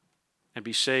and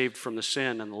be saved from the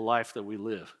sin and the life that we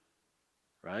live,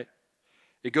 right?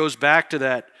 It goes back to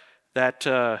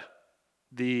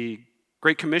the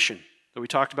Great Commission that we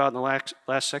talked about in the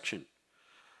last section.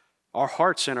 Our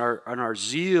hearts and our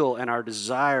zeal and our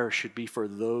desire should be for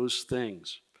those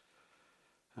things.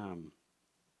 Not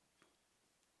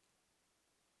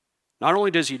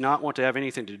only does he not want to have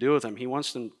anything to do with them, he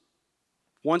wants to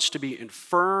be in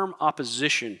firm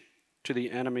opposition to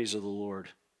the enemies of the Lord.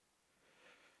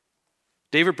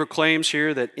 David proclaims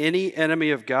here that any enemy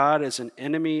of God is an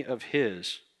enemy of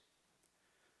his.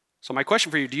 So my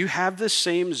question for you, do you have this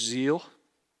same zeal?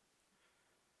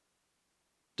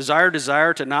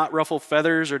 Desire to not ruffle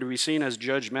feathers or to be seen as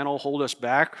judgmental hold us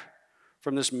back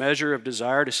from this measure of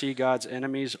desire to see God's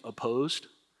enemies opposed?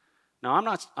 Now,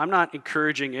 I'm not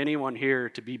encouraging anyone here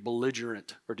to be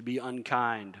belligerent or to be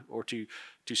unkind or to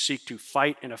seek to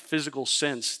fight in a physical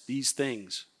sense these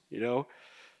things, you know.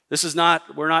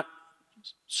 We're not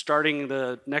starting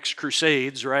the next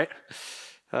crusades, right?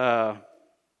 But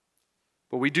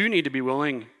we do need to be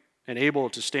willing and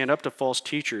able to stand up to false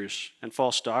teachers and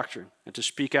false doctrine and to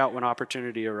speak out when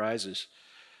opportunity arises.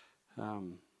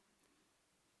 The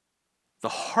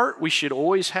heart we should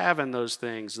always have in those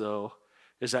things, though,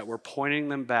 is that we're pointing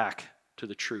them back to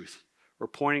the truth. We're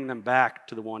pointing them back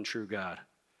to the one true God,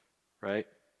 right?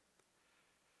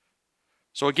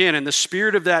 So again, in the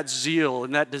spirit of that zeal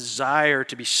and that desire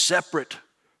to be separate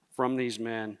from these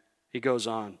men, he goes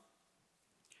on.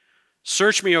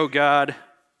 Search me, O God,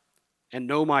 and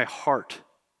know my heart.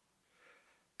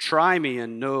 Try me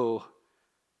and know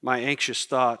my anxious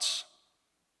thoughts,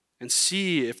 and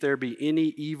see if there be any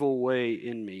evil way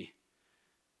in me,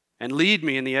 and lead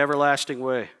me in the everlasting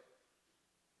way.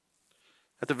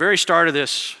 At the very start of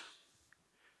this,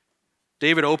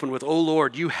 David opened with, O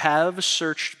Lord, you have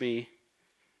searched me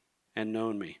and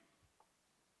known me.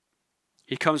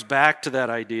 He comes back to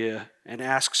that idea and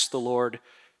asks the Lord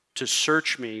to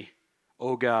search me,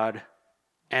 O God,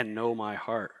 and know my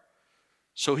heart.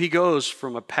 So he goes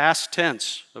from a past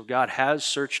tense of God has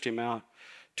searched him out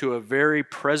to a very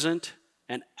present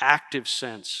and active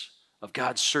sense of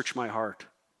God, search my heart.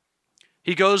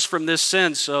 He goes from this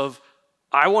sense of,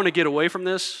 I want to get away from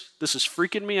this. This is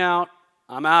freaking me out.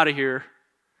 I'm out of here.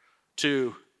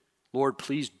 To, Lord,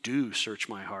 please do search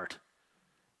my heart.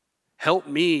 Help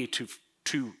me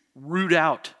to root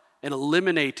out and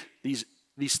eliminate these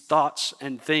thoughts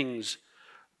and things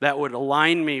that would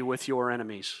align me with your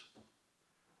enemies.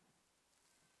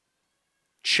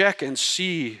 Check and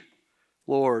see,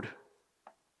 Lord,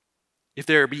 if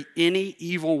there be any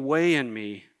evil way in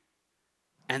me,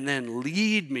 and then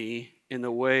lead me in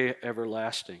the way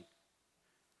everlasting.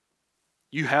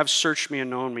 You have searched me and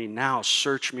known me. Now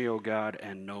search me, O God,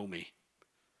 and know me.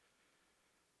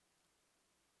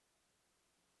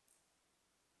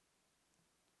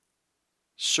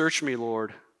 Search me,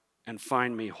 Lord, and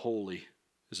find me holy,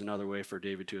 is another way for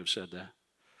David to have said that.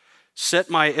 Set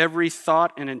my every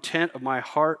thought and intent of my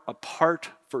heart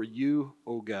apart for you,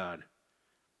 O God,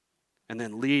 and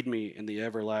then lead me in the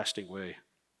everlasting way.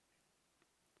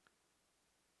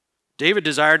 David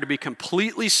desired to be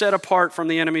completely set apart from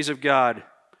the enemies of God.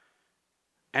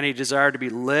 and he desired to be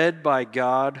led by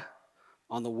God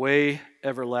on the way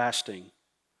everlasting.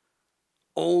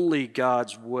 Only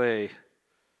God's way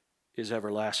is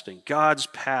everlasting. God's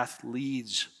path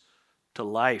leads to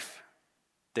life.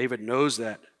 David knows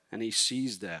that, and he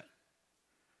sees that.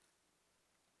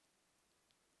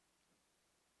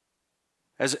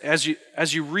 As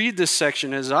you read this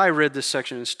section, as I read this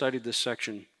section and studied this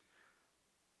section,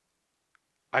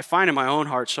 I find in my own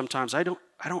heart sometimes I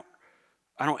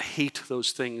don't hate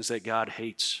those things that God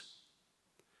hates.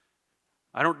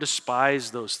 I don't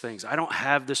despise those things. I don't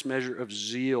have this measure of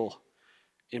zeal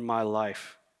in my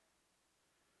life.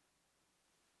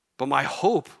 But my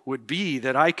hope would be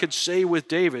that I could say with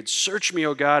David, "Search me,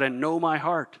 O God, and know my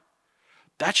heart."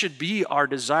 That should be our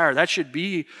desire. That should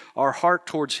be our heart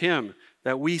towards him,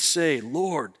 that we say,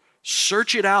 "Lord,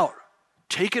 search it out.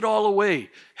 Take it all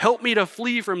away. Help me to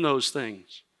flee from those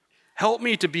things. Help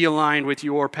me to be aligned with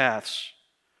your paths.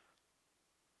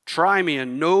 Try me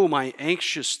and know my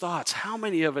anxious thoughts." How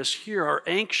many of us here are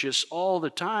anxious all the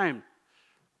time?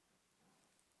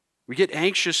 We get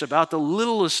anxious about the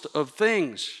littlest of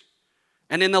things.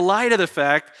 And in the light of the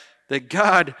fact that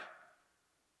God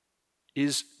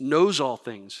knows all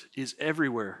things, is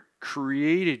everywhere,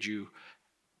 created you,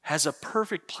 has a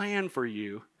perfect plan for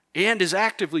you, and is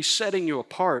actively setting you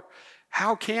apart,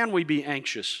 how can we be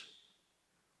anxious?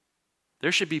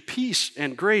 There should be peace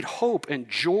and great hope and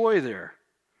joy there.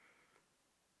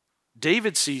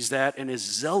 David sees that and is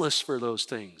zealous for those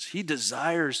things. He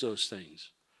desires those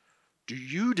things. Do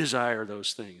you desire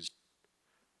those things?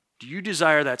 Do you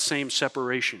desire that same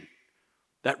separation?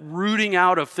 That rooting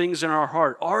out of things in our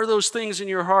heart? Are those things in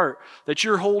your heart that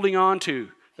you're holding on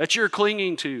to, that you're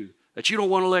clinging to, that you don't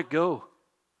want to let go?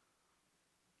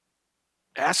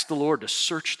 Ask the Lord to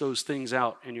search those things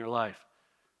out in your life.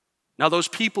 Now, those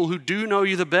people who do know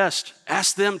you the best,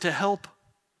 ask them to help.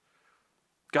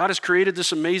 God has created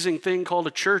this amazing thing called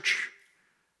a church.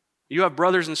 You have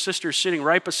brothers and sisters sitting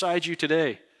right beside you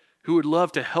today who would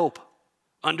love to help,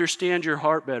 understand your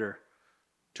heart better,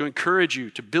 to encourage you,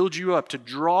 to build you up, to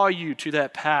draw you to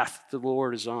that path the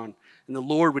Lord is on, and the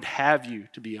Lord would have you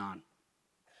to be on.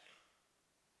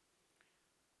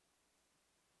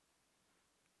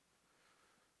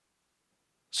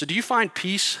 So do you find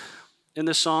peace in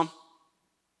this psalm?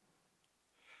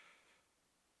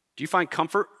 Do you find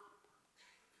comfort?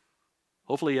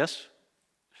 Hopefully, yes.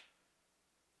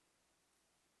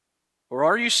 Or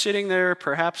are you sitting there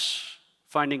perhaps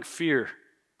finding fear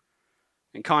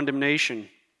and condemnation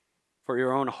for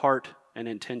your own heart and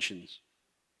intentions?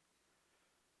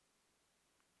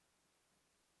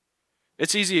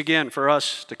 It's easy again for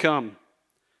us to come,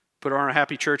 put on our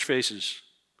happy church faces,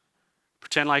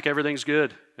 pretend like everything's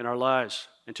good in our lives,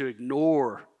 and to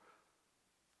ignore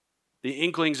the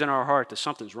inklings in our heart that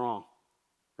something's wrong,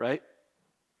 right?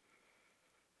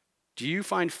 Do you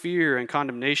find fear and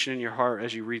condemnation in your heart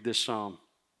as you read this psalm?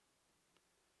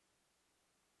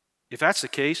 If that's the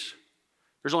case,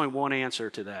 there's only one answer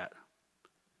to that,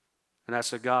 and that's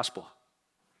the gospel.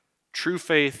 True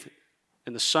faith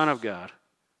in the Son of God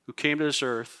who came to this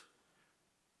earth,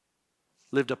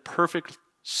 lived a perfect,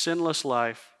 sinless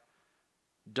life,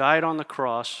 died on the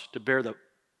cross to bear the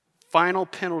final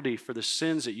penalty for the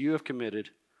sins that you have committed,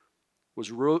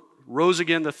 rose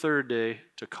again the third day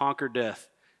to conquer death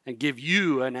and give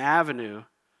you an avenue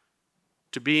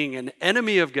to being an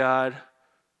enemy of God,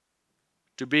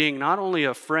 to being not only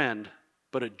a friend,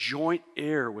 but a joint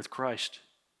heir with Christ.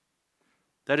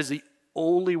 That is the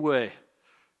only way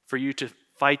for you to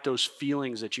fight those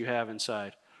feelings that you have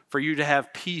inside, for you to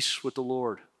have peace with the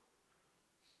Lord.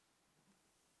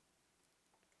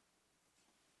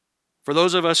 For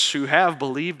those of us who have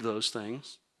believed those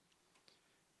things,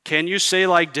 can you say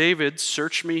like David,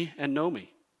 "Search me and know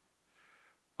me"?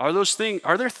 Are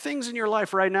there things in your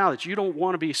life right now that you don't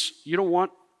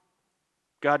want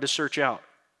God to search out?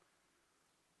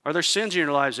 Are there sins in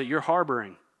your lives that you're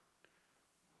harboring?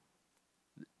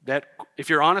 That, if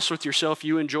you're honest with yourself,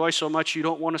 you enjoy so much you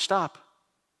don't want to stop?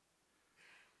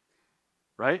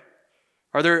 Right?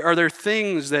 Are there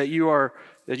things that you are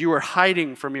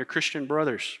hiding from your Christian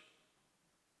brothers?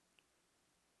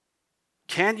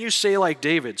 Can you say like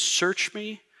David, "Search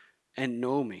me and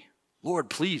know me"? Lord,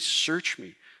 please search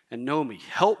me and know me.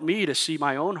 Help me to see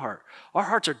my own heart. Our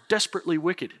hearts are desperately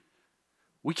wicked.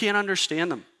 We can't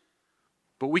understand them.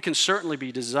 But we can certainly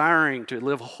be desiring to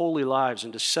live holy lives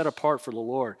and to set apart for the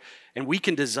Lord. And we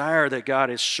can desire that God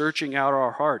is searching out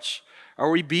our hearts. Are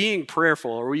we being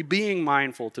prayerful? Are we being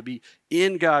mindful to be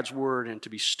in God's Word and to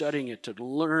be studying it, to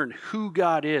learn who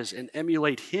God is and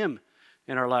emulate Him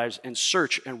in our lives and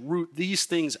search and root these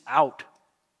things out?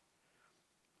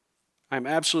 I'm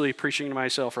absolutely preaching to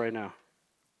myself right now.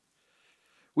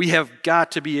 We have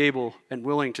got to be able and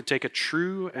willing to take a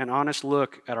true and honest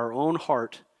look at our own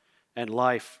heart and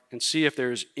life and see if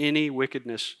there's any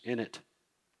wickedness in it.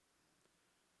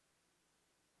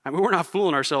 I mean, we're not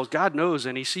fooling ourselves. God knows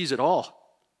and He sees it all.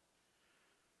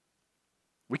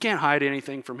 We can't hide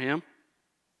anything from Him.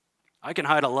 I can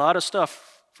hide a lot of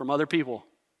stuff from other people,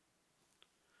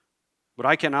 but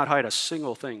I cannot hide a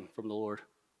single thing from the Lord.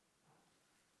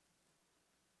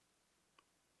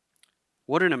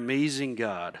 What an amazing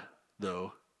God,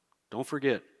 though. Don't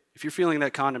forget, if you're feeling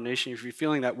that condemnation, if you're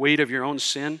feeling that weight of your own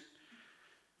sin,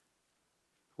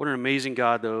 what an amazing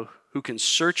God, though, who can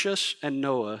search us and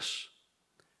know us,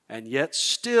 and yet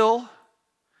still,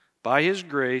 by His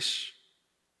grace,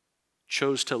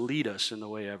 chose to lead us in the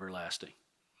way everlasting.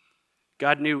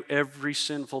 God knew every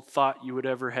sinful thought you would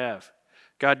ever have.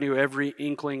 God knew every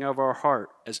inkling of our heart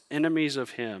as enemies of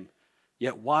Him.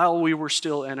 Yet while we were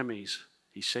still enemies,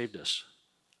 He saved us.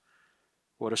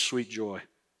 What a sweet joy.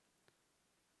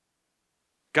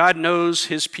 God knows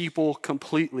His people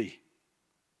completely.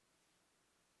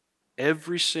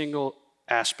 Every single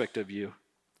aspect of you.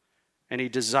 And He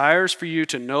desires for you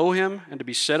to know Him and to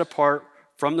be set apart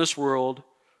from this world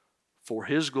for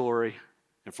His glory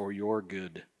and for your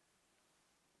good.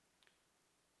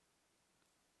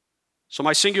 So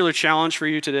my singular challenge for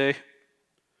you today,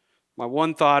 my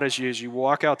one thought is as you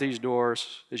walk out these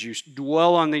doors, as you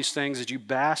dwell on these things, as you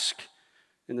bask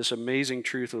in this amazing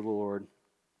truth of the Lord,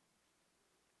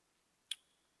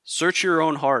 search your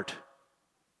own heart.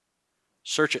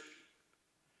 Search it.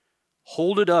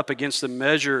 Hold it up against the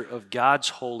measure of God's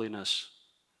holiness.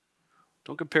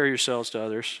 Don't compare yourselves to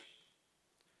others.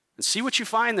 And see what you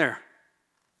find there.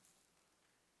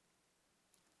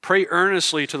 Pray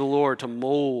earnestly to the Lord to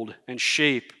mold and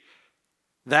shape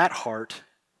that heart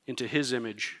into His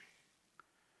image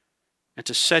and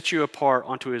to set you apart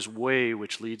onto His way,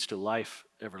 which leads to life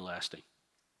everlasting.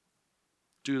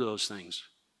 Do those things.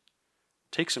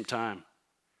 Take some time.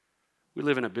 We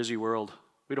live in a busy world.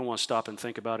 We don't want to stop and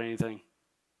think about anything.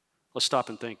 Let's stop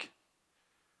and think.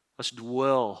 Let's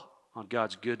dwell on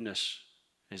God's goodness,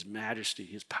 His majesty,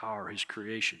 His power, His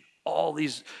creation. All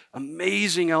these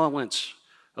amazing elements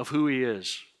of who He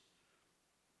is.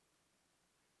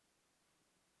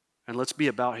 And let's be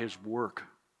about His work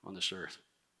on this earth.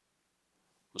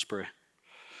 Let's pray.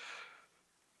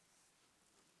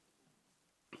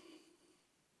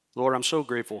 Lord, I'm so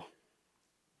grateful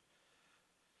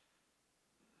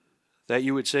that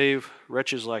You would save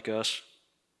wretches like us.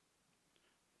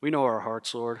 We know our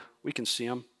hearts, Lord. We can see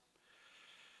them.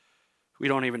 We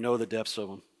don't even know the depths of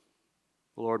them.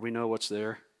 Lord, we know what's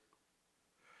there.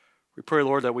 We pray,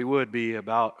 Lord, that we would be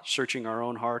about searching our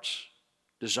own hearts,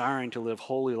 desiring to live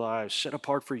holy lives, set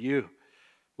apart for You.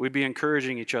 We'd be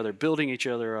encouraging each other, building each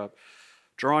other up,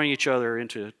 drawing each other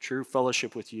into true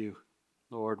fellowship with You.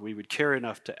 Lord, we would care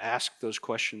enough to ask those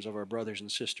questions of our brothers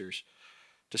and sisters,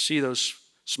 to see those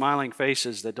smiling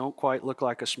faces that don't quite look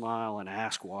like a smile and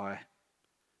ask why.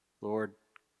 Lord,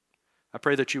 I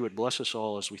pray that You would bless us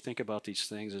all as we think about these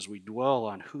things, as we dwell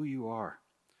on who You are.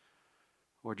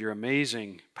 Lord, Your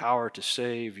amazing power to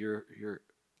save, Your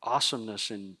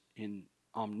awesomeness in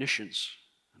omniscience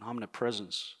and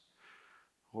omnipresence.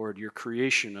 Lord, Your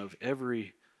creation of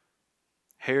every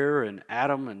hair and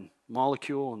atom and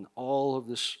molecule and all of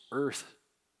this earth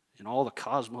and all the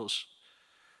cosmos.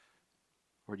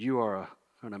 Lord, You are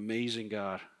an amazing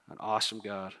God, an awesome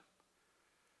God.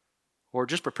 Lord,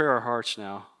 just prepare our hearts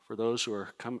now for those who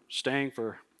are staying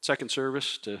for second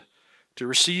service to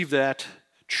receive that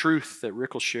truth that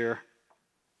Rick will share.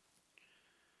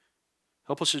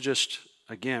 Help us to just,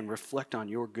 again, reflect on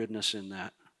Your goodness in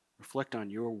that. Reflect on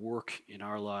Your work in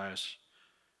our lives,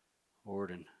 Lord,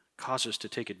 and cause us to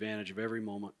take advantage of every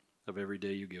moment of every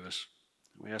day You give us.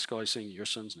 We ask all these things in Your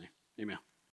Son's name. Amen.